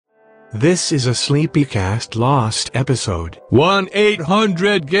This is a SleepyCast Lost episode.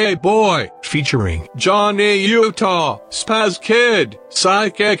 1-800-GAYBOY featuring Johnny Utah, Spaz Kid,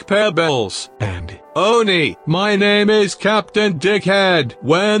 Psychic Pebbles, and Oni. My name is Captain Dickhead.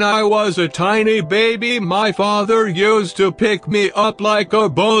 When I was a tiny baby, my father used to pick me up like a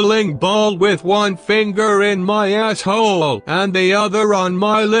bowling ball with one finger in my asshole and the other on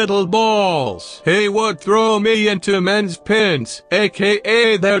my little balls. He would throw me into men's pins,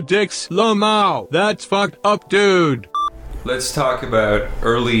 aka their dicks. Lamau. That's fucked up, dude. Let's talk about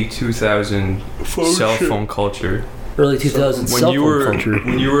early 2000 cell phone culture. Early 2000s cell phone culture.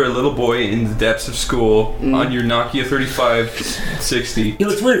 When you were a little boy in the depths of school on your Nokia 3560. You know,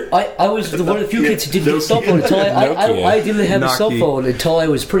 it's weird. I was one of the few kids who didn't get a cell phone until I didn't have a cell phone until I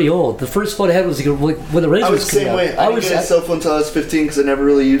was pretty old. The first phone I had was like when the Razor was the same way. I didn't get a cell phone until I was 15 because I never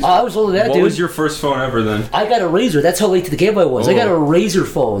really used it. I was older than that, dude. What was your first phone ever then? I got a Razor. That's how late to the Game Boy was. I got a Razor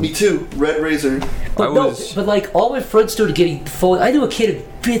phone. Me too. Red Razor. But but like all my friends started getting phones. I knew a kid in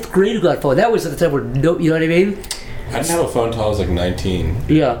 5th grade who got a phone. That was at the time where you know what I mean? I didn't have a phone until I was like 19.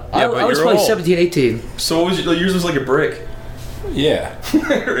 Yeah, I was probably old. 17, 18. So what was yours was like a brick? Yeah.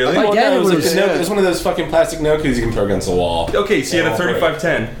 Really? My dad it was one of those fucking plastic Nokias you can throw against the wall. Okay, so you had a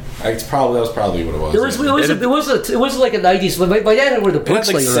 3510. That was probably what it was. It was like a 90s. My dad had one of the books.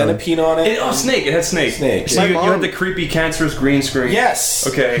 It had like centipede on it. Snake. It had snake. So you had the creepy cancerous green screen. Yes.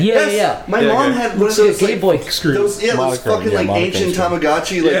 Okay. Yeah. My mom had one of those Game Boy screens. Those fucking ancient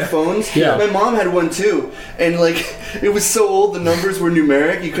Tamagotchi phones. Yeah. My mom had one too, and like it was so old the numbers were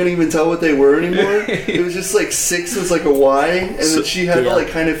numeric. You couldn't even tell what they were anymore. It was just like 6 was like a Y, and then she had to like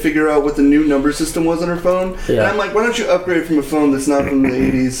kind of figure out what the new number system was on her phone. Yeah. And I'm like, why don't you upgrade from a phone that's not from the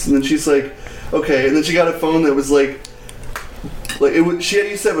 80s? And then she's like, okay. And then she got a phone that was like she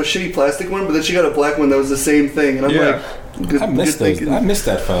used to have a shitty plastic one, but then she got a black one that was the same thing. And I'm like, I missed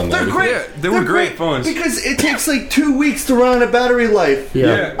that phone. They're great. Yeah, they were great phones because it takes like 2 weeks to run out of battery life.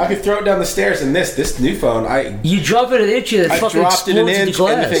 Yeah. I could throw it down the stairs, and this new phone, you drop it an inch and it fucking dropped it an inch,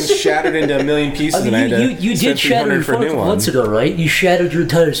 and the thing shattered into a million pieces. I mean, you did shatter your phone a couple months ago, right? You shattered your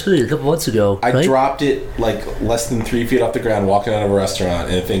entire screen a couple months ago. I dropped it like less than 3 feet off the ground, walking out of a restaurant,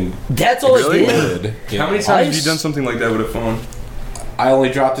 and the thing. That's all it did. How many times have you done something like that with a phone? I only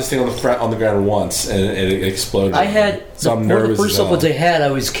dropped this thing on the ground once, and it exploded. I had one of the first ones I had. I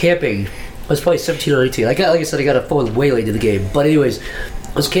was camping. I was probably 17 or 18. I got a phone way late in the game. But anyways, I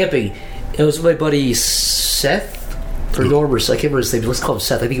was camping. It was my buddy Seth or Norm. I can't remember his name. Let's call him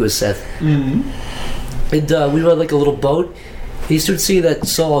Seth. I think it was Seth. Mm-hmm. And we were on like a little boat. He started singing that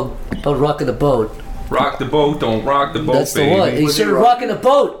song about rocking the boat. Rock the boat, don't rock the boat, That's baby. The one. He started rocking the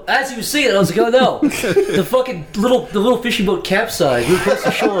boat. As he was singing it, I was like, oh no. The fucking little fishing boat capsized. We were close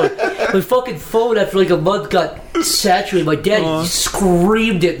to shore. My fucking phone after like a month got saturated. My dad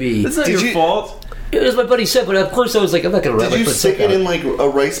screamed at me. That's not your fault. It was my buddy said, but of course I was like, I'm not going to wrap my foot. Did you stick it in like a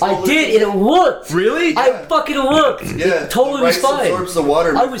rice bowl? I did, and it worked. Really? Yeah. It worked. Yeah. It totally was fine. Rice absorbs the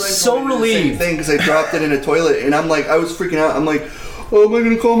water. I was so relieved. Same thing because I dropped it in a toilet, and I'm like, I was freaking out. I'm like, oh, am I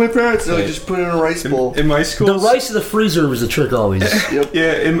going to call my parents? And I just put it in a rice bowl. In my school... The rice in the freezer was the trick always. Yep.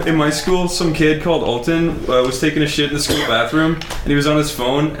 Yeah, in my school, some kid called Alton was taking a shit in the school bathroom, and he was on his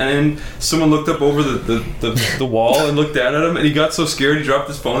phone, and someone looked up over the wall and looked down at him, and he got so scared he dropped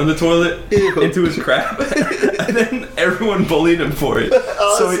his phone in the toilet into his crap, and then everyone bullied him for it.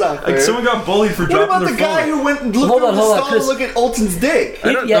 That's not fair. Someone got bullied for dropping their phone. What about the guy who went and looked over the stall and looked at Alton's dick?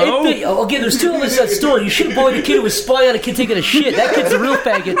 I don't know. Okay, there's two elements to that story. You should have bullied the kid who was spying on a kid taking a shit. That kid's a real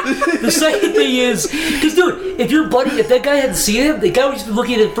faggot. The second thing is, because dude, if that guy hadn't seen him, the guy would just be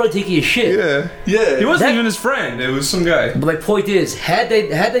looking at in front taking a shit. Yeah. He wasn't even his friend. It was some guy. But my point is, had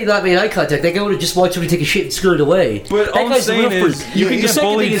they not made eye contact, that guy would have just watched somebody take a shit and scurried away. But all I'm saying is, you can get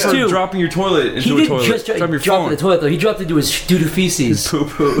bullied for dropping your toilet into a toilet. He didn't just drop in the toilet though. He dropped into his doo-doo feces. His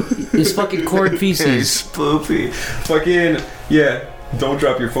poo-poo. His fucking corn feces. His poopy. Fucking don't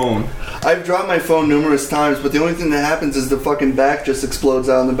drop your phone. I've dropped my phone numerous times, but the only thing that happens is the fucking back just explodes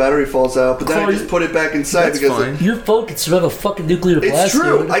out and the battery falls out. But then I just put it back inside because your phone can survive a fucking nuclear blast. It's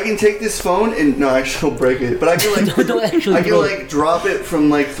true. Dude. I can take this phone and actually I'll break it, but I can like drop it from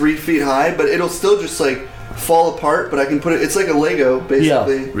like 3 feet high, but it'll still just like fall apart. But I can put it. It's like a Lego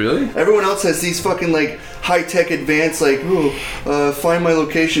basically. Yeah. Really? Everyone else has these fucking like high-tech advanced find my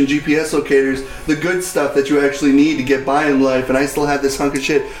location GPS locators, the good stuff that you actually need to get by in life, and I still have this hunk of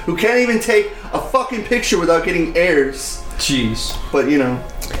shit who can't even take a fucking picture without getting airs. Jeez. But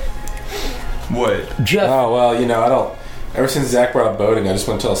what? Jeff. Oh well, I don't. Ever since Zach brought up boating, I just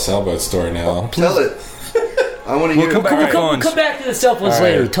want to tell a sailboat story now. Tell it. I want to hear. We'll come back to the sailboats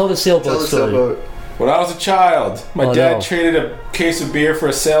later. Tell the sailboat story. When I was a child, my dad traded a case of beer for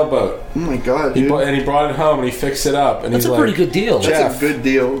a sailboat. Oh my god, dude. And he brought it home and he fixed it up. And That's a pretty good deal. That's a good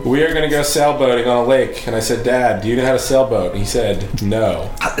deal. We are going to go sailboating on a lake. And I said, Dad, do you know how to sailboat? And he said,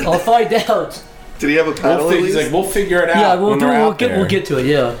 no. I'll find out. Did he have a paddle at least? He's like, we'll figure it out. Yeah, we'll get to it,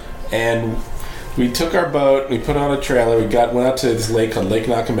 yeah. And we took our boat, we put it on a trailer, went out to this lake called Lake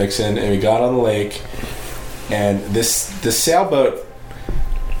Nakamixon, and we got on the lake. And the sailboat,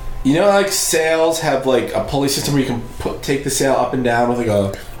 you know, like sails have like a pulley system where you can take the sail up and down with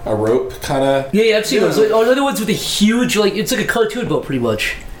like a rope kind of. Yeah, I've seen those. Like, other ones with a huge, like, it's like a cartoon boat pretty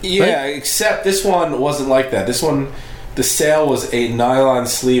much. Yeah, right? Except this one wasn't like that. This one, the sail was a nylon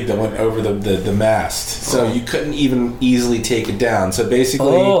sleeve that went over the mast, so you couldn't even easily take it down. So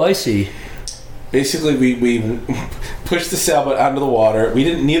basically, I see. Basically, we pushed the sailboat out into the water.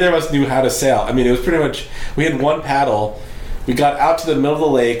 Neither of us knew how to sail. I mean, it was pretty much, we had one paddle. We got out to the middle of the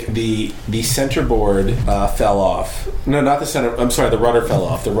lake. The center board fell off. No, not the center. I'm sorry, the rudder fell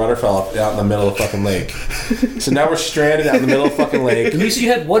off. The rudder fell off out in the middle of the fucking lake. So now we're stranded out in the middle of the fucking lake. At least you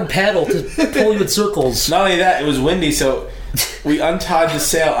had one paddle to pull you in circles. Not only that, it was windy, so we untied the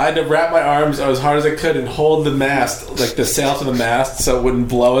sail. I had to wrap my arms as hard as I could and hold the mast, like the sail to the mast, so it wouldn't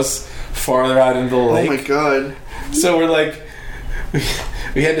blow us farther out into the lake. Oh my god. So we're like,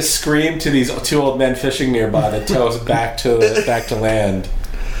 we had to scream to these two old men fishing nearby to tow us back to land.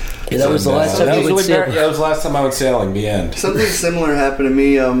 Yeah, that was the last time I went sailing. Yeah, that was the last time I went sailing. The end. Something similar happened to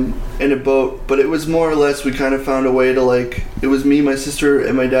me in a boat, but it was more or less we kind of found a way to, like, it was me, my sister,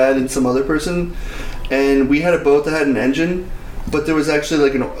 and my dad and some other person, and we had a boat that had an engine, but there was actually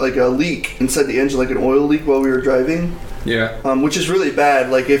like a leak inside the engine, like an oil leak while we were driving. Yeah. Which is really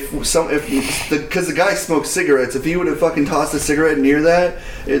bad. Like because the guy smoked cigarettes. If he would have fucking tossed a cigarette near that,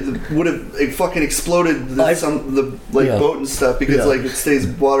 it would have fucking exploded the boat and stuff because like it stays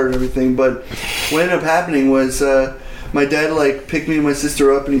water and everything. But what ended up happening was my dad like picked me and my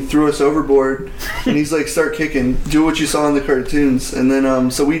sister up and he threw us overboard and he's like, start kicking, do what you saw in the cartoons. And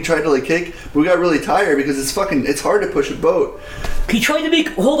then so we tried to like kick, but we got really tired because it's hard to push a boat. He tried to make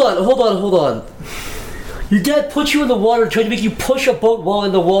hold on. Your dad put you in the water and tried to make you push a boat while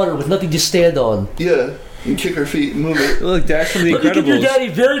in the water with nothing to stand on. Yeah, and kick our feet and move it. Look, Dash from The Incredibles. Let me give your dad a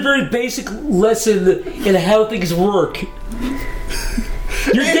very, very basic lesson in how things work.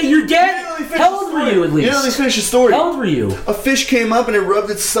 Your dad, how old were you at least? Yeah, let me finish the story. How old were you? A fish came up and it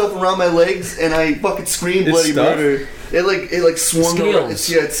rubbed itself around my legs and I fucking screamed bloody murder. It like swung around. It's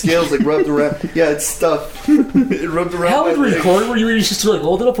scales like rubbed around. Yeah, it's stuff. It rubbed around. How old were you, Corey? Were you your sister like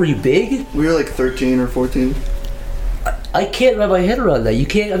old enough? Were you big? We were like 13 or 14. I can't wrap my head around that. You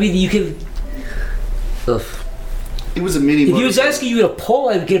can't. I mean, you can. Ugh. It was a mini. If he was asking you to pull,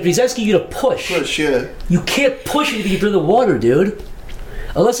 I would get it. If he's asking you to push. Push, yeah. You can't push anything if you're in the water, dude.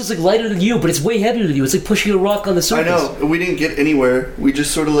 Unless it's like lighter than you, but it's way heavier than you. It's like pushing a rock on the surface. I know. We didn't get anywhere. We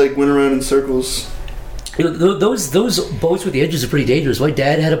just sort of like went around in circles. You know, those boats with the engines are pretty dangerous. My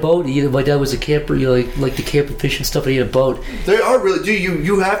dad had a boat. My dad was a camper. Like the camp and fish and stuff. And he had a boat. They are really. Dude,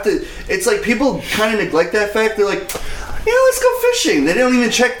 you have to. It's like people kind of neglect that fact. They're like, yeah, let's go fishing. They don't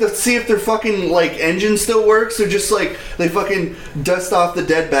even check to see if their fucking like engine still works. They're just like they fucking dust off the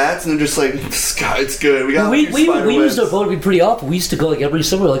dead bats and they're just like, it's good. We got. We used our boat to be pretty often. We used to go like every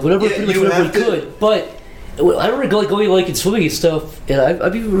summer, like whenever we could. But I remember going like and swimming and stuff, and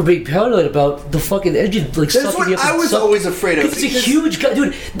I'd be being paranoid about the fucking engine like sucking you up. I was always afraid of. It's a huge guy,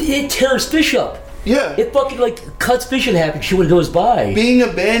 dude. It tears fish up. Yeah. It fucking like cuts fish in half and shit when it goes by. Being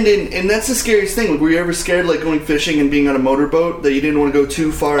abandoned, and that's the scariest thing. Like, were you ever scared like going fishing and being on a motorboat that you didn't want to go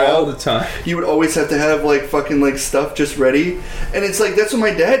too far out? All the time. You would always have to have like fucking like stuff just ready. And it's like that's what my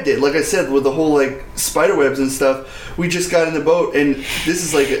dad did. Like I said, with the whole like spider webs and stuff, we just got in the boat and this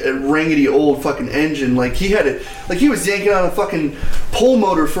is like a raggedy old fucking engine. Like he had it like he was yanking on a fucking pole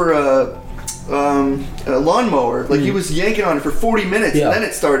motor for a lawnmower. Like he was yanking on it for 40 minutes and then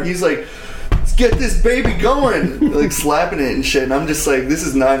it started. He's like, let's get this baby going, like slapping it and shit. And I'm just like, this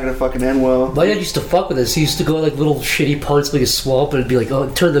is not gonna fucking end well. My dad used to fuck with us. He used to go like little shitty parts like a swamp and it'd be like, oh,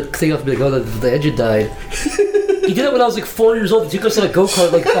 turn the thing off and be like, oh, the engine died. He did it when I was like 4 years old. He took us on a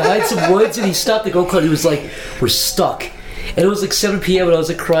go-kart like behind some woods and he stopped the go-kart. He was like, we're stuck. And it was like 7 p.m. and I was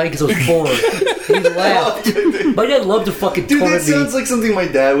like crying because I was bored. And he laughed. My dad loved to fucking torment me. Dude, that sounds like something my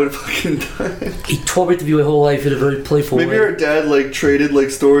dad would have fucking done. He tormented me my whole life in a very playful way. Maybe our dad like traded like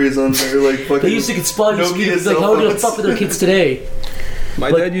stories on their like fucking. They used to conspire to me like, how are we gonna fuck with their kids today?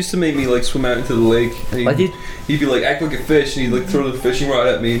 My dad used to make me like swim out into the lake. He'd be like, act like a fish, and he'd like throw the fishing rod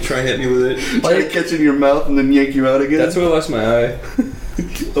at me and try and hit me with it. Try to catch it in your mouth and then yank you out again. That's why I lost my eye.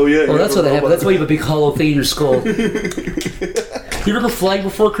 Oh yeah. Oh, that's what happened. That's why you have a big hollow thing in your skull. You ever flying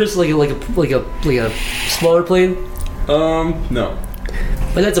before, Chris? Like a smaller plane? No.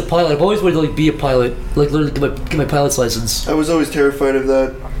 My dad's a pilot. I've always wanted to be a pilot. Learn to get my pilot's license. I was always terrified of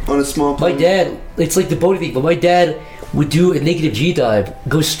that on a small plane. My dad, it's like the boating thing, but my dad would do a negative G dive,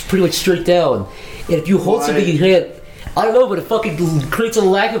 goes pretty much straight down, and if you hold something in your hand, I don't know, but it fucking creates a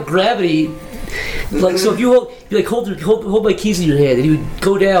lack of gravity. Like, so if you hold my keys in your hand, and you would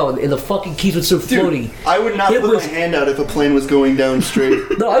go down, and the fucking keys would start floating. Dude, I would not put my hand out if a plane was going down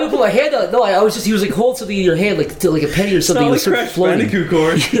straight. No, I would put my hand out. No, he was like, hold something in your hand, like a penny or something, and it would start floating.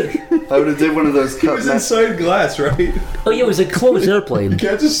 I would have did one of those cups. It was inside glass, right? Oh yeah, it was a closed airplane. You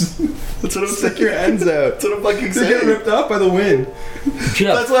can't just That's what I'm stick saying. your ends out. That's what I'm fucking They saying. get ripped off by the wind.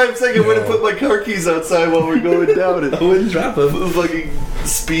 Jeff, That's why I'm saying I wouldn't put my car keys outside while we're going down. I wouldn't drop them. Fucking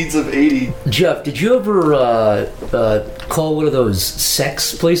speeds of 80. Jeff, did you ever call one of those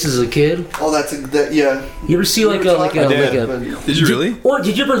sex places as a kid? Oh, yeah. You ever see like a Did you really? Or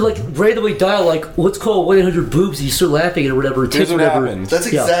did you ever like randomly dial like what's called 1-800-boobs and you start laughing or whatever? Here's what whatever. happened. That's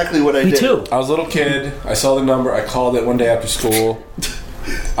exactly what I did. Me too. I was a little kid. I saw the number. I called it one day after school.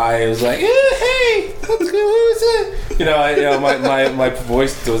 I was like, hey, what's good? Who is it? My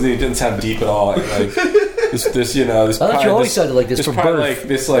voice didn't sound deep at all. Like this. I thought you always sounded like this from birth. Like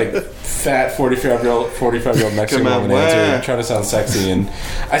this, fat 45-year-old Mexican woman answering, trying to sound sexy, and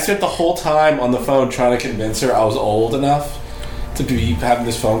I spent the whole time on the phone trying to convince her I was old enough to be having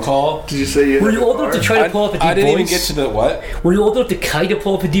this phone call. Did you say Were you old enough to try to pull up a deep voice? I didn't even get to the what? Were you old enough to kind of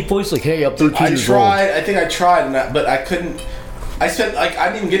pull up a deep voice? Like, hey, I'm 13 years old. I think I tried, but I couldn't. I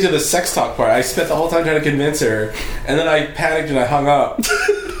didn't even get to the sex talk part. I spent the whole time trying to convince her, and then I panicked and I hung up.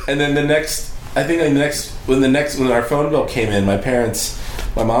 And then when our phone bill came in, my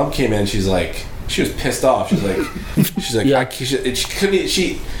mom came in. She was pissed off. She's like, yeah. She's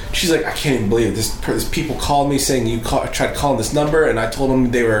like, I can't even believe it. This people called me saying you tried calling this number, and I told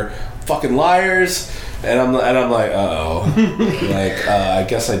them they were fucking liars. And I'm like, I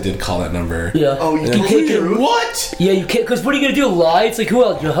guess I did call that number. Yeah. Oh, you can't get what? Yeah, you can't. Because what are you gonna do? Lie? It's like who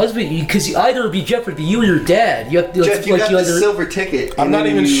else? Your husband? Because either it'd be Jeff or it'd be you or your dad. You have to, Jeff, you got the silver ticket. I'm not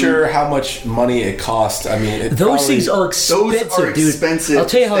even sure how much money it cost. I mean, those things are expensive, dude. I'll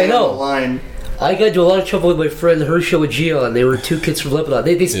tell you how I know. I got into a lot of trouble with my friend Herschel and Gian. They were two kids from Lebanon.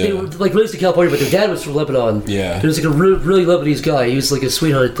 They were like raised in California, but their dad was from Lebanon. Yeah. There was like a really Lebanese guy. He was like a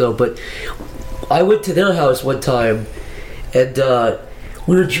sweetheart though. But I went to their house one time, and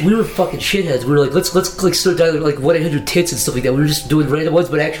we were fucking shitheads. We were like, let's like start dialing like 1-800-tits and stuff like that. We were just doing random ones,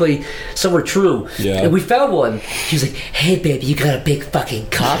 but actually some were true. Yeah. And we found one. She was like, "Hey baby, you got a big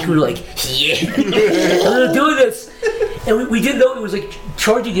fucking cock?" We were like, "Yeah." And we were doing this. And we didn't know it was like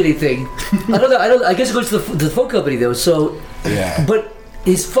charging anything. I don't know. I guess it goes to the phone company though. So, yeah. But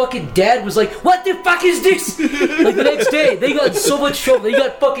his fucking dad was like, "What the fuck is this?" Like the next day, they got in so much trouble. They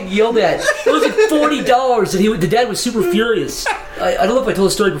got fucking yelled at. It was like $40, and the dad was super furious. I don't know if I told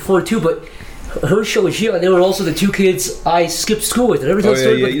the story before too, but Herschel and Gia, they were also the two kids I skipped school with. Did I ever tell the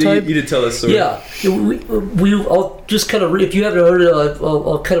story about the time? You did tell that story. Yeah. I'll just kind of, if you haven't heard it,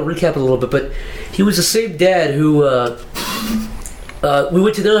 I'll kind of recap it a little bit. But he was the same dad who, we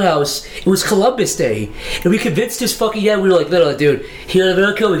went to their house. It was Columbus Day. And we convinced his fucking dad, we were like, no, dude, here in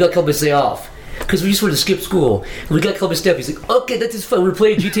America, we got Columbus Day off. Because we just wanted to skip school. And we got Columbus Day off. He's like, okay, that's just fun. We were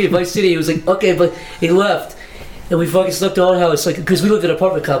playing GTA Vice City. He was like, okay, but he left. And we fucking slept at our house, like, because we lived in an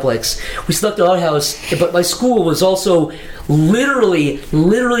apartment complex. We slept at our house, but my school was also literally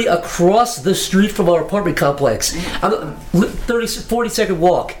across the street from our apartment complex. 40-second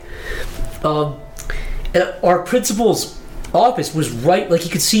walk. And our principal's office was right, like you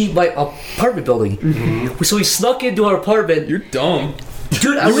could see my apartment building. Mm-hmm. So we snuck into our apartment. You're dumb.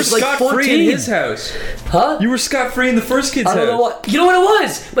 Dude, I was like 14. Scot-free in his house. Huh? You were scot-free in the first kid's house. I don't know what. You know what it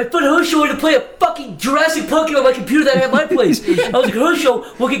was? My friend Herschel wanted to play a fucking Jurassic Park game on my computer that I had at my place. I was like, Herschel,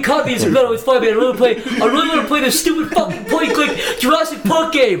 we'll get copies. No, it's fine, man. I really want to play this stupid fucking point-click Jurassic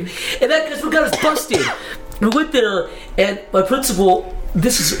Park game. And that's what got us busted. We went there, and my principal.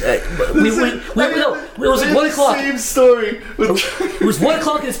 This is it was like 1 o'clock. Same story. It was 1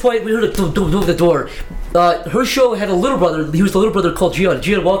 o'clock at this point. We heard a the door. Herschel had a little brother. He was the little brother called Gian.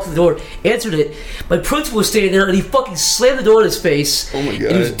 Gian walked to the door, answered it. My principal was standing there, and he fucking slammed the door in his face. Oh my god!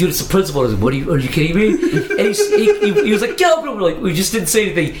 And he was, dude, it's the principal. I was like, "What are you kidding me?" And he was like, "Get up!" And we're like, we just didn't say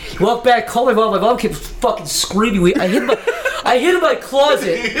anything. He walked back, called my mom. My mom kept fucking screaming. I hid in my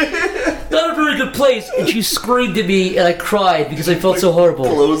closet. not a very good place. And she screamed at me, and I cried because I felt so horrible.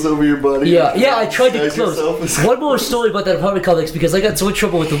 Clothes over your body. Yeah, I tried to close. One more story about that apartment complex because I got so much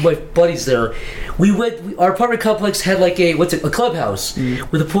trouble with my buddies there. Our apartment complex had like a clubhouse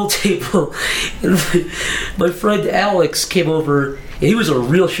with a pool table. And my friend Alex came over, and he was a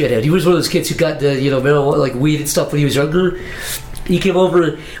real shithead. He was one of those kids who got the marijuana, like weed and stuff when he was younger. He came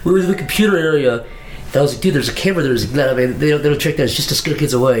over. We were in the computer area. And I was like, dude, there's a camera there. He's like, nah, man, they don't check that. It's just to scare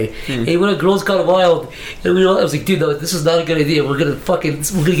kids away. And when a girl's gone wild, and I was like, dude, no, this is not a good idea. We're gonna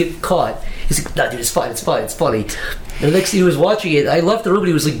get caught. He's like, nah, dude, it's fine, it's funny. And the next thing he was watching it, I left the room and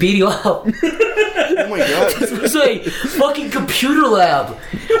he was like beating up. Oh my god. It was a fucking computer lab.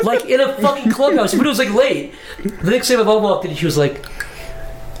 Like in a fucking clubhouse. But it was like late. The next day my mom walked in and she was like,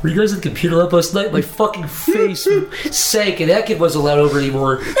 were you guys in the computer lab last night? My fucking face sank and that kid wasn't allowed over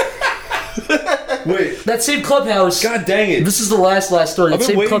anymore. Wait. That same clubhouse. God dang it. This is the last story. I've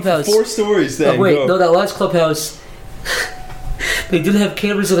been waiting clubhouse. for 4 stories then. No, that last clubhouse. They didn't have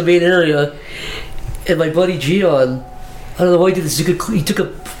cameras in the main area. And my buddy Gian, I don't know why he did this. He took a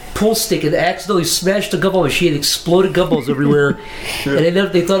pool stick and accidentally smashed the gumball machine and exploded gumballs everywhere. Sure. And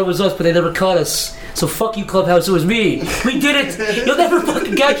they thought it was us, but they never caught us. So fuck you, Clubhouse, it was me. We did it. You'll never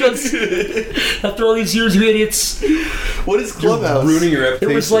fucking catch us. After all these years, you idiots. What is Clubhouse? You're ruining your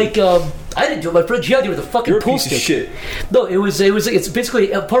reputation. It was like, I didn't do it. My friend Gian did it with a fucking You're pool a piece stick. Of shit. No, it's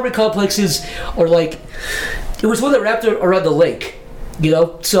basically apartment complexes are like, it was one that wrapped around the lake.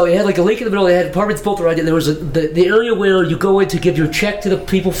 So it had like a lake in the middle. It had apartments built around it. There was the area where you go in to give your check to the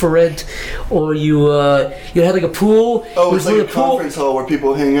people for rent, or you had like a pool. Oh, it was like a conference hall where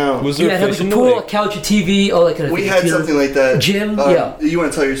people hang out. Was there it had like a pool, a couch, a TV, all that kind of thing. We had something like that. Gym, You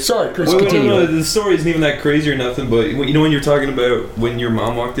want to tell your story? Sorry, Chris, continue. No, the story isn't even that crazy or nothing, but when you're talking about when your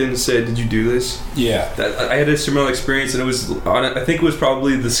mom walked in and said, did you do this? Yeah. I had a similar experience, and I think it was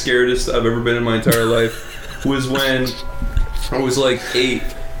probably the scaredest I've ever been in my entire life, was when I was like 8,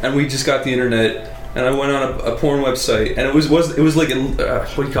 and we just got the internet, and I went on a porn website, and it was like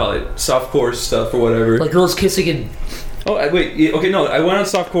what do you call it, softcore stuff or whatever, like girls kissing and. Oh wait, yeah, okay, no, I went on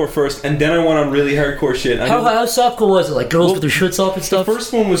softcore first, and then I went on really hardcore shit. How softcore was it? Like girls with their shirts off and stuff. The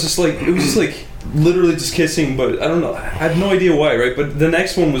first one was just like literally just kissing, but I don't know, I have no idea why, right? But the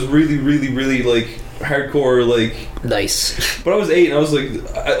next one was really, really, really like hardcore, like nice. But I was 8, and I was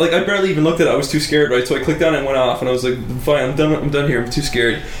like I barely even looked at it. I was too scared, right? So I clicked on it and went off, and I was like, fine, I'm done here. I'm too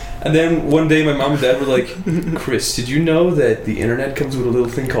scared. And then one day my mom and dad were like, Chris, did you know that the internet comes with a little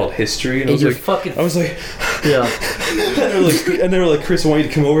thing called history? And I was like, yeah. and they were like, Chris, I want you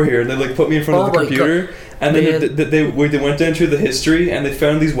to come over here. And they like put me in front of the computer. God. And then they went into the history, and they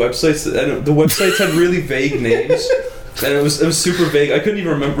found these websites, and the websites had really vague names. And it was super vague. I couldn't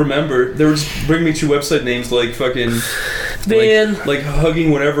even remember. They were just bringing me 2 website names like fucking like hugging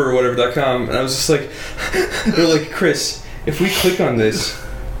whatever.com. And I was just like, they're like, Chris, if we click on this,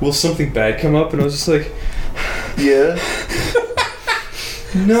 will something bad come up? And I was just like, yeah.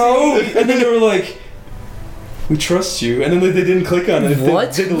 No. And then they were like, we trust you. And then they didn't click on it.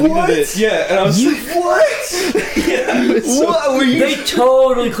 What? They deleted it. Yeah. And I was like, what? Yeah. What were you? They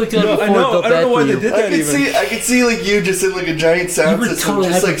totally clicked on it before. I don't know why they did that. I could see like you just in like a giant sound system, totally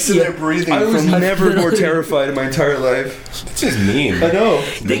just like sitting there breathing. I was never more terrified in my entire life. That's just mean. I know.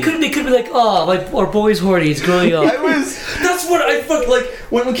 They could be like, oh, our boy's horny. He's growing up. That's what I fuck like.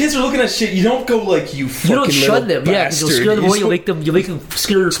 When kids are looking at shit, you don't go like, you fucking little bastard. You don't shun them, yeah, because you'll scare them away. You'll make them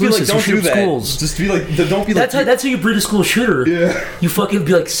scare recluses. Don't do that. Schools. Just be like, don't be like. That's how you breed a school shooter. Yeah. You fucking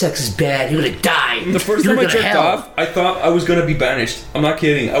be like, sex is bad. You're gonna die. The first time I jerked off, I thought I was gonna be banished. I'm not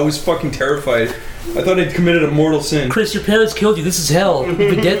kidding. I was fucking terrified. I thought I'd committed a mortal sin. Chris, your parents killed you. This is hell. You've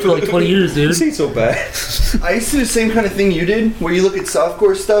been dead for like 20 years, dude. This ain't so bad. I used to do the same kind of thing you did, where you look at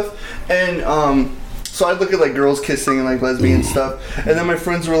softcore stuff, and so I'd look at like girls kissing and like lesbian stuff, and then my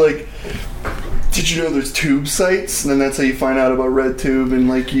friends were like, did you know there's tube sites? And then that's how you find out about RedTube and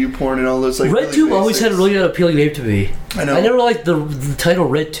like YouPorn and all those like RedTube really always had a really appealing name to me. I know. I never liked the title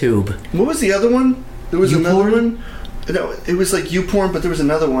RedTube. What was the other one? There was another one? No, it was like YouPorn, but there was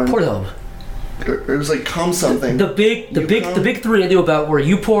another one. Pornhub. It was like something. The big 3 I knew about were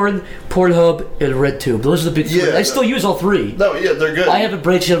YouPorn, Pornhub, and RedTube. Those are the big 3. I still use all 3. No, yeah, they're good. I haven't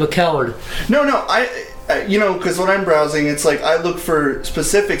branched out of a coward. No, I because when I'm browsing, it's like I look for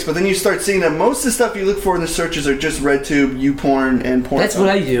specifics, but then you start seeing that most of the stuff you look for in the searches are just RedTube, YouPorn, and Pornhub. That's what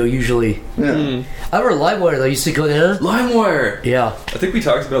I do usually. Yeah. I remember LimeWire though. I used to go there. LimeWire. Yeah. I think we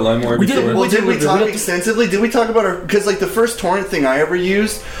talked about LimeWire before. Did we talk extensively? Did we talk about our? Because like the first torrent thing I ever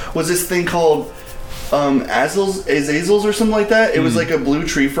used was this thing called Azazels or something like that. It was like a blue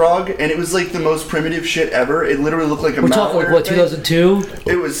tree frog, and it was like the most primitive shit ever. It literally looked like a. We're talking like what, 2002?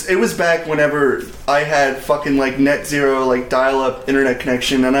 It was back whenever I had fucking like net zero like dial-up internet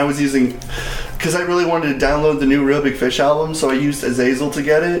connection, and I was using. Because I really wanted to download the new Real Big Fish album, so I used Azazel to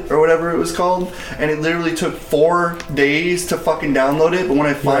get it, or whatever it was called. And it literally took 4 days to fucking download it, but when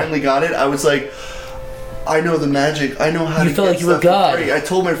I finally got it, I was like, I know the magic. I know how to get stuff. You felt like you were God. I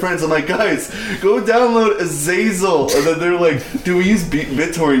told my friends, I'm like, guys, go download Azazel. And then they're like, do we use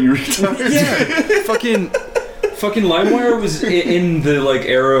BitTorrent, you retards? Yeah, fucking LimeWire was in the, like,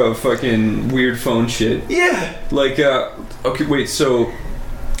 era of fucking weird phone shit. Yeah. Like, okay, wait, so...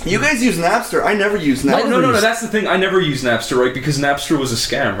 You guys use Napster. I never used Napster. No. That's the thing. I never used Napster, right? Because Napster was a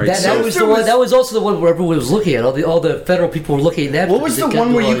scam, right? That was the one. That was also the one where everyone was looking at. All the federal people were looking at Napster. What was the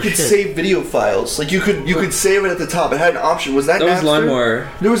one where you could save video files? Like you could save it at the top. It had an option. Was that Napster? That was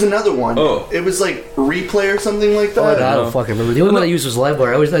LimeWire. There was another one. Oh, it was like Replay or something like that. I don't fucking remember. The only one I used was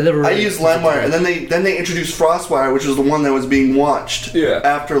LimeWire. I used LimeWire, and then they introduced FrostWire, which was the one that was being watched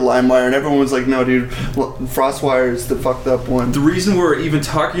after LimeWire, and everyone was like, "No, dude, FrostWire is the fucked up one." The reason we're even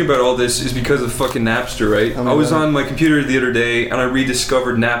talking about all this is because of fucking Napster, right? I was on my computer the other day and I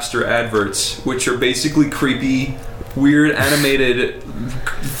rediscovered Napster adverts, which are basically creepy, weird animated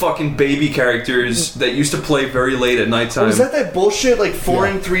fucking baby characters that used to play very late at nighttime. Was that bullshit like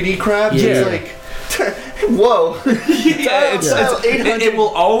foreign 3D crap? Yeah. It's like whoa. It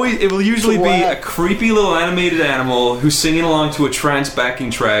will usually be a creepy little animated animal who's singing along to a trance backing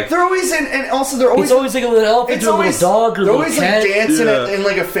track. They're always in, and also they're always... It's always like a little elephant or a little dog or a little cat. They're always like dancing in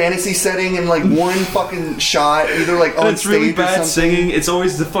like a fantasy setting in like one fucking shot, either like on it's really stage bad or something. Singing. It's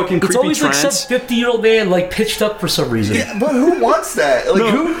always the fucking creepy trance. It's always like some 50-year-old man like pitched up for some reason. Yeah, but who wants that?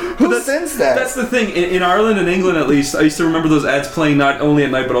 Like who sends that? That's the thing. In Ireland and England at least, I used to remember those ads playing not only at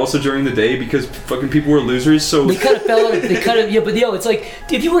night but also during the day because fucking people were losers. So they kind of fell out. But it's like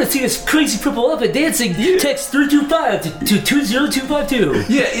if you want to see this crazy purple elephant dancing, text 325 to 20252.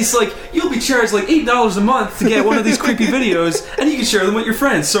 Yeah, it's like you'll be charged like $8 a month to get one of these creepy videos, and you can share them with your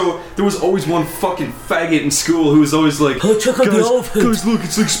friends. So there was always one fucking faggot in school who was always like, "Oh, check out the elephant. Guys, look,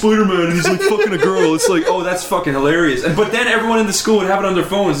 it's like Spider-Man, and he's like fucking a girl." It's like, oh, that's fucking hilarious. But then everyone in the school would have it on their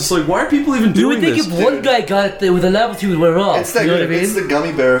phones. It's like, why are people even doing this? You would think if one guy got it there with a novelty would wear off. It's that, you know what I mean? It's the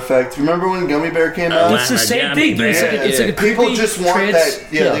Gummy Bear effect. Remember when Gummy Bear came out? It's the same thing, dude. It's like a people just want that.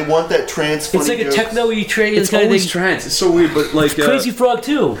 Yeah, they want that trance. It's like a techno-y trance. It's always trance. It's so weird, but like Crazy Frog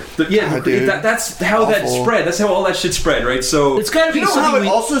too. That's how that spread. That's how all that shit spread, right? So it's kind of you know how it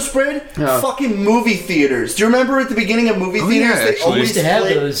also spread? Fucking movie theaters. Do you remember at the beginning of movie theaters they always have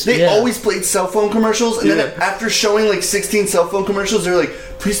those? They always played cell phone commercials, and then after showing like 16 cell phone commercials, they're like,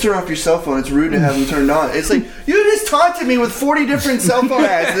 "Please turn off your cell phone. It's rude to have them turned on." It's like you just taunted me with 40 different cell phone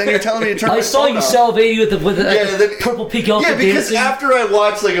ads, and then you're telling me to turn. I saw you salivating with the purple pink elephant. Yeah, because after I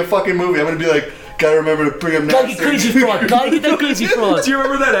watch like a fucking movie, I'm gonna be like, gotta remember to bring up. Gotta get Crazy Frog. Gotta get that Crazy Frog. Do you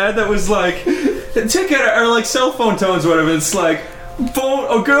remember that ad that was like, check out our like cell phone tones, or whatever? It's like,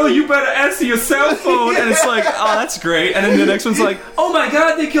 girl, you better answer your cell phone. And it's like, oh, that's great. And then the next one's like, oh my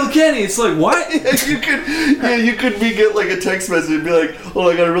god, they killed Kenny. It's like, what? You could get like a text message and be like, oh,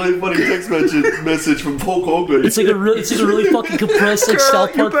 I got a really funny text message from Hulk Hogan. It's like a really fucking compressed like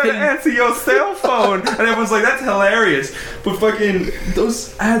South Park thing. You better thing. answer your cell phone. And everyone's like, that's hilarious. But fucking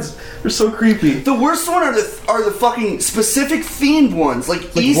those ads are so creepy. The worst one are the fucking specific themed ones,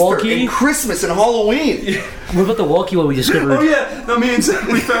 like Easter Wonky? and Christmas and Halloween. What about the Wonky one we discovered? Oh yeah, no, me and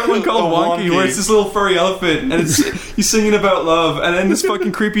we found one called Wonky, where it's this little furry elephant, and he's singing about love, and then this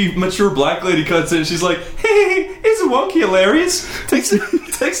fucking creepy mature black lady cuts in, and she's like, "Hey, isn't Wonky hilarious?" Text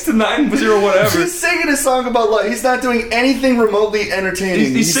to 90 whatever. He's singing a song about love. He's not doing anything remotely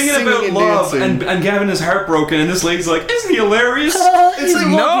entertaining. He's singing about love and Gavin is heartbroken, and this lady's like, "Isn't he hilarious?" It's like,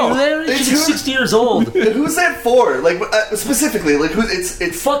 no. She's 60 years old. Who's that for? Like specifically, like who?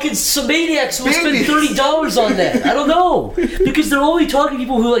 It's fucking some maniacs who will spend $30 on that. I don't know, because they're only talking to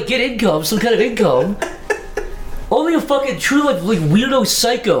people who like get income, some kind of income. Only a fucking true like weirdo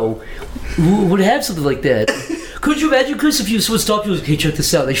psycho who would have something like that. Could you imagine, Chris, if someone stopped you and was like, "Hey, check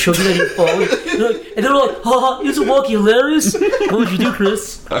this out." They showed you that on your phone, and they were like, "Haha, isn't Wonky hilarious?" What would you do,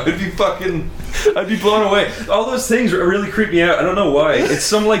 Chris? I'd be blown away. All those things really creep me out. I don't know why. It's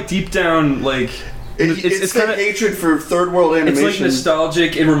some like deep down like. It's kind of hatred for third world animation. It's like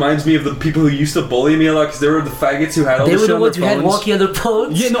nostalgic. It reminds me of the people who used to bully me a lot because they were the faggots who had all the shit on their phones. They were the ones who had Wonky on their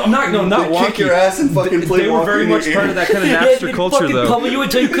phones? Yeah, not Wonky. Kick your ass and fucking play Wonky. They were very much part of that kind of Napster culture, though. Pummel you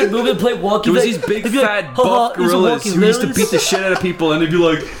until you couldn't move and play Wonky. There was these big, fat, buff gorillas who used to beat the shit out of people, and they'd be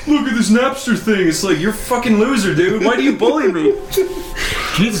like, "Look at this Napster thing." It's like, you're a fucking loser, dude. Why do you bully me?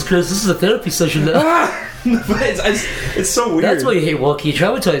 Jesus Christ, this is a therapy session now. But it's so weird. That's why you hate Wonky. He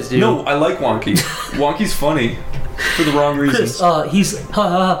traumatized you. No, I like Wonky. Wonky's funny. For the wrong reasons. Chris, he's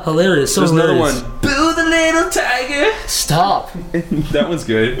hilarious. So There's hilarious. another one. Boo the little tiger. Stop. That one's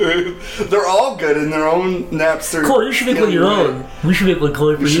good. They're all good in their own Napster. Corey, you should make one your own. We should make one,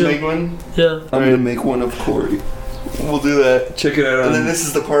 Corey, for We you. should make one? Yeah. I'm gonna make one of Corey. We'll do that. Check it out And then this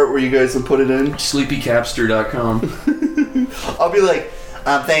is the part where you guys will put it in. SleepyCapster.com. I'll be like,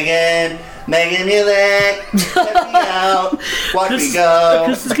 I'm thinking, making music, check me out, watch me go.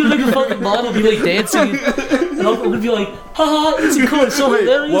 Chris is gonna make a fucking model be like dancing, and I'm gonna be like, haha, this is cool, it's so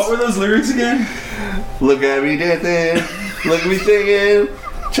hilarious. What were those lyrics again? Look at me dancing, look at me singing,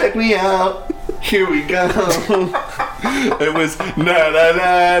 check me out, here we go. It was na na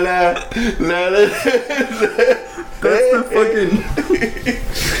na na na na. That's the fucking.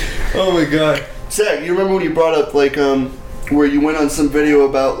 Oh my god. Zach, you remember when you brought up like where you went on some video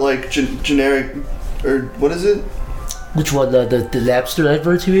about like generic, or what is it? Which one? The Napster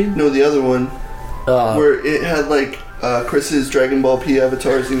advert, you mean? No, the other one. Where it had like Chris's Dragon Ball P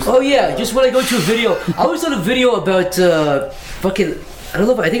avatars. Oh yeah, just when I go to a video, I was on a video about fucking. I don't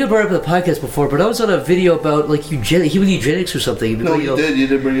know if I think I brought it up in the podcast before, but I was on a video about like human eugenics or something. No, you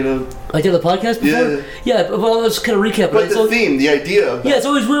did bring it up. I did the podcast before. Yeah. Well, let's kind of recap. But the theme, the idea of that. Yeah, it's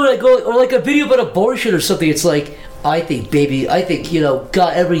always weird when I go, or like a video about abortion or something. It's like, I think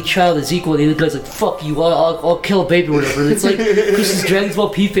God, every child is equal. And the guy's like, fuck you, I'll kill a baby or whatever. And it's like, Chris's Dragon Ball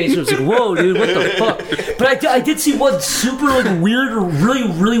P face. And I was like, whoa, dude, what the fuck? But I did see one super like weird,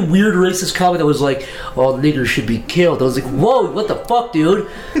 really weird racist comment that was like, all niggers should be killed. I was like, whoa, what the fuck, dude?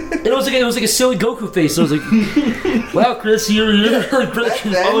 And it was like a silly Goku face. So I was like, wow, Chris, you're really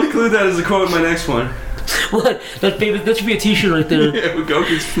brilliant. I'll include that as a quote in my next one. What? That should be a t-shirt right there. Yeah, with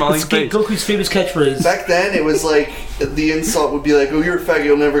Goku's smiling face. Goku's famous catchphrase. Back then, it was like the insult would be like, "Oh, you're a faggot.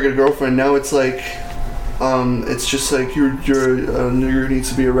 You'll never get a girlfriend." Now it's like, it's just like you're a nigger needs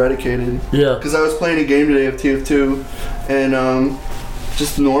to be eradicated. Yeah. Because I was playing a game today of TF2, and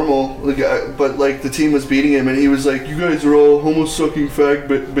just normal, but like the team was beating him, and he was like, "You guys are all homo-sucking fag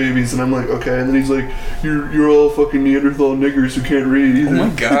babies," and I'm like, "Okay," and then he's like, "You're all fucking Neanderthal niggers who can't read either." Oh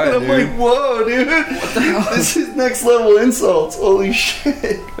my god, and I'm like, "Whoa, dude! What the hell? This is next level insults. Holy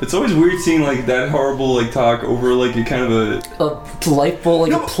shit!" It's always weird seeing like that horrible like talk over like a kind of a delightful,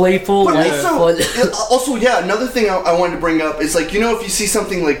 like a playful, but life. Also, yeah, another thing I wanted to bring up is like, you know, if you see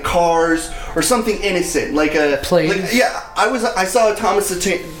something like Cars or something innocent, like a plane. Like, yeah, I saw a Thomas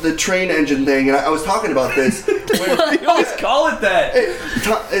the Train Engine thing, and I was talking about this. You always call it that.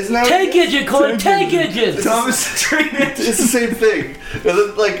 Isn't that tank engine, Corey, tank engine. Thomas the Train Engine. It's the same thing.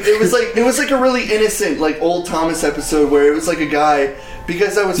 Like it was like a really innocent like old Thomas episode where it was like a guy he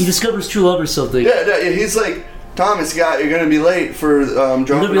discovers true love or something. Yeah, he's like, Thomas, you're gonna be late for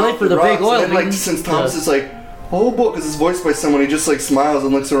dropping off for the rocks. big oil. And then, like, since Thomas is like, oh boy, because it's voiced by someone, he just like smiles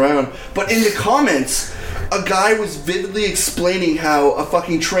and looks around. But in the comments, a guy was vividly explaining how a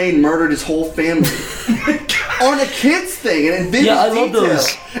fucking train murdered his whole family on a kids thing and in vivid detail. I love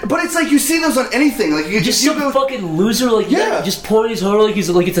those. But it's like you see those on anything, like you just you some go, fucking loser, like just pouring his heart like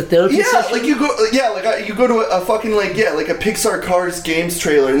it's a therapy session. Like you go to a fucking like a Pixar Cars games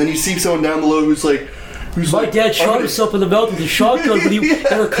trailer, and then you see someone down below who's like. My dad shot himself in the mouth with a shotgun when he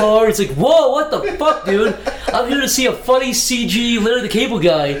in a car. It's like, whoa, what the fuck, dude? I'm here to see a funny CG Larry the Cable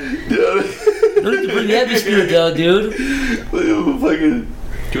Guy. Don't have to bring the atmosphere down, dude.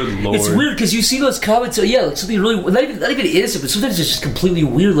 Good lord. It's weird because you see those comments. Like something really not even innocent, but sometimes it's just completely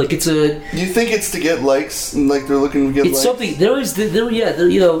weird. Like it's a. You think it's to get likes? And like they're looking to get likes? It's something. There's this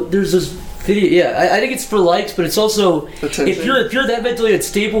video. Yeah, I think it's for likes, but it's also if you're that mentally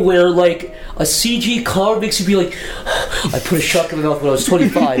unstable where like a CG car makes you be like, I put a shotgun in my mouth when I was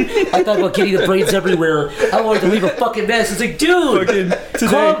 25. I thought about getting the brains everywhere. I wanted to leave a fucking mess. It's like, dude,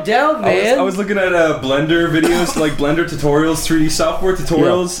 calm down, man. I was looking at Blender videos, like Blender tutorials, 3D software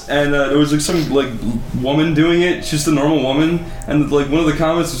tutorials, and there was like some like woman doing it. She's just a normal woman, and like one of the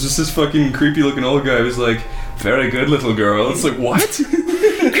comments was just this fucking creepy looking old guy who was like, "Very good, little girl." It's like, what?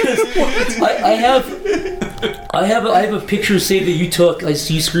 I have a picture saved that you took. You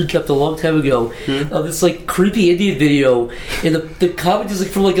screen kept a long time ago of this like creepy Indian video, and the comment is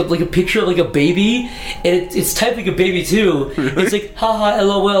like from like a picture of like a baby, and it's typed like a baby too. It's like haha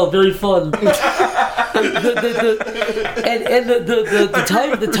lol, very fun. The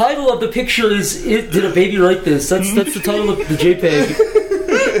title of the picture is "Did a baby write this?" That's the title of the JPEG.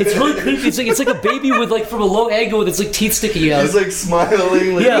 It's really creepy. It's like a baby with like from a low angle with its like teeth sticking out. He's like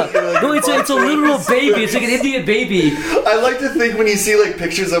smiling. Like, Yeah, no, it's a literal baby. It's like an Indian baby. I like to think when you see like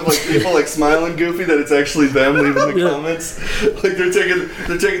pictures of like people like smiling goofy that it's actually them leaving the comments. Like they're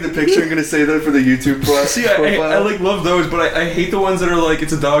taking the picture and gonna say that for the YouTube profile. See, I like love those, but I hate the ones that are like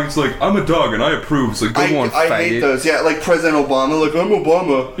it's a dog. It's like I'm a dog and I approve. It's like go on, faggot. I hate those. Yeah, like President Obama. Like I'm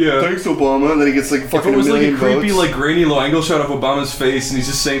Obama. Yeah. Thanks Obama. And then he gets like fucking if it was a million like a creepy, votes. like grainy low angle shot of Obama's face, and he's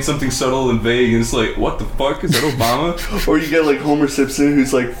just saying something subtle and vague, and it's like, what the fuck is that, Obama? Or you get like Homer Simpson,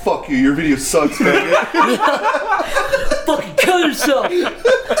 who's like, "Fuck you, your video sucks, man." Fucking kill yourself.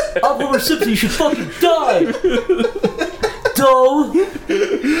 I'm Homer Simpson. You should fucking die. No.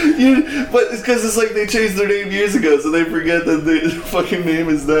 But it's because it's like they changed their name years ago, so they forget that their fucking name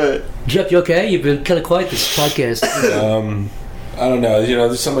is that. Jeff, you okay? You've been kind of quiet this podcast. I don't know. You know,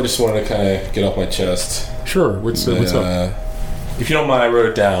 there's something I just wanted to kind of get off my chest. Sure. What's up? If you don't mind, I wrote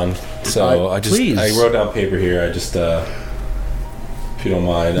it down. So I wrote down paper here. I just, if you don't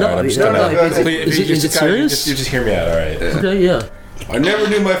mind, no, all right, I'm just is it serious? You just hear me out, all right? Okay, yeah. I never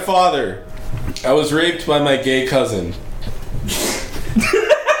knew my father. I was raped by my gay cousin.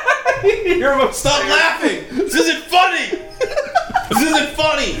 Stop laughing! This isn't funny! This isn't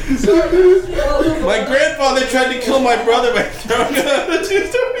funny! My grandfather tried to kill my brother by throwing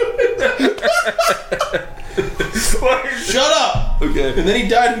Shut up! Okay. And then he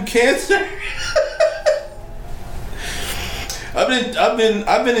died from cancer. I've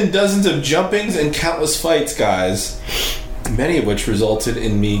been in dozens of jumpings and countless fights, guys. Many of which resulted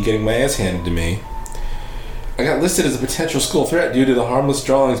in me getting my ass handed to me. I got listed as a potential school threat due to the harmless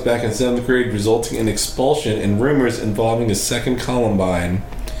drawings back in 7th grade, resulting in expulsion and rumors involving a second Columbine.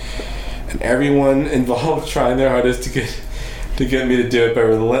 And everyone involved trying their hardest to get me to do it by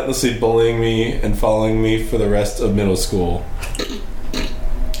relentlessly bullying me and following me for the rest of middle school.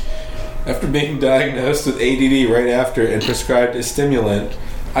 After being diagnosed with ADD right after and prescribed a stimulant,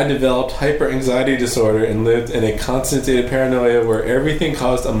 I developed hyper-anxiety disorder and lived in a constant state of paranoia where everything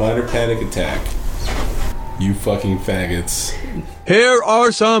caused a minor panic attack. You fucking faggots. Here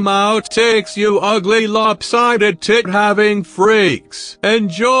are some outtakes, you ugly lopsided tit-having freaks.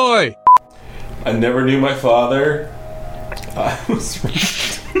 Enjoy! I never knew my father. I was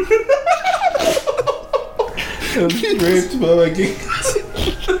raped. I was raped by my gay cousin.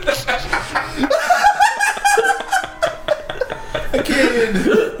 I can't.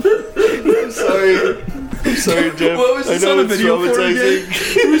 I'm sorry, Jeff. What was this on the video for again?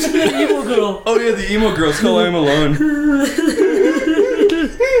 It was the emo girl. Oh yeah, the emo girl. It's called I Am Alone.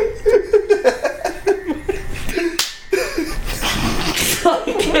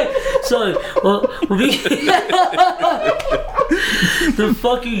 Sorry. Well, the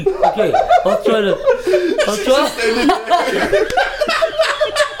fucking. Okay, I'll try.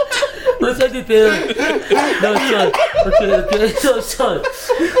 Let's end it there. No, son.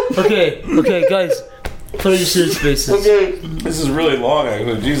 Okay, guys. Put on your serious faces. Okay. This is really long,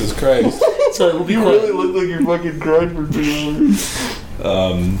 actually. Jesus Christ. Sorry, we'll be You quiet. really look like you're fucking crying for 2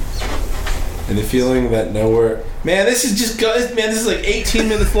 hours. And the feeling that nowhere... Man, this is just... Man, this is like 18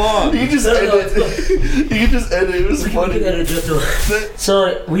 minutes long. You can just edit it. You can just edit it. It was funny.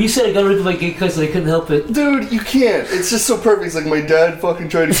 Sorry, when you said I got rid of my gay cousin, I couldn't help it. Dude, you can't. It's just so perfect. It's like my dad fucking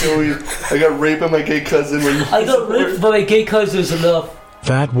tried to kill me. I got raped by my gay cousin. I got raped by my gay cousin is enough.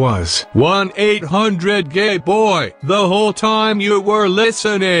 That was 1-800-GAYBOY. The whole time you were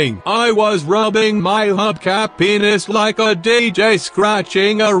listening, I was rubbing my hubcap penis like a DJ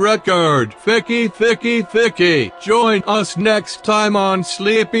scratching a record. Ficky. Join us next time on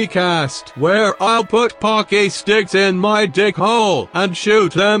SleepyCast, where I'll put pocky sticks in my dick hole and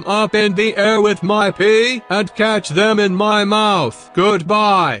shoot them up in the air with my pee and catch them in my mouth.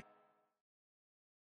 Goodbye.